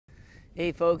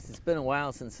Hey folks, it's been a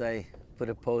while since I put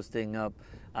a posting up.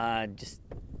 Just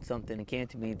something that came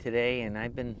to me today, and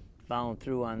I've been following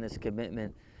through on this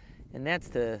commitment, and that's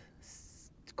to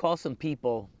call some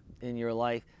people in your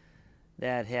life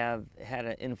that have had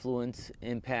an influence,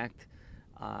 impact,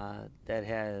 that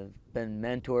have been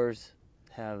mentors,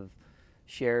 have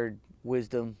shared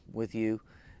wisdom with you,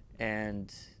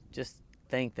 and just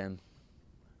thank them.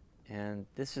 And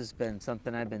this has been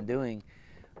something I've been doing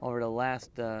over the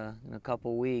last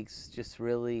couple weeks, just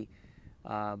really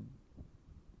uh,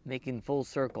 making full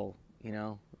circle,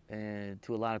 and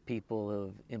to a lot of people who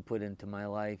have input into my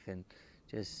life, and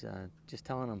just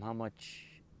telling them how much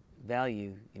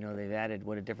value they've added,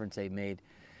 what a difference they've made.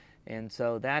 And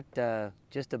so that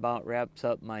just about wraps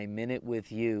up my minute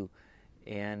with you.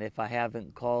 And if I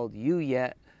haven't called you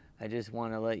yet, I just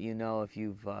want to let you know, if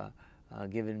you've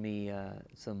given me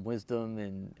some wisdom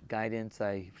and guidance,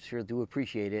 I sure do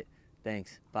appreciate it.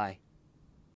 Thanks. Bye.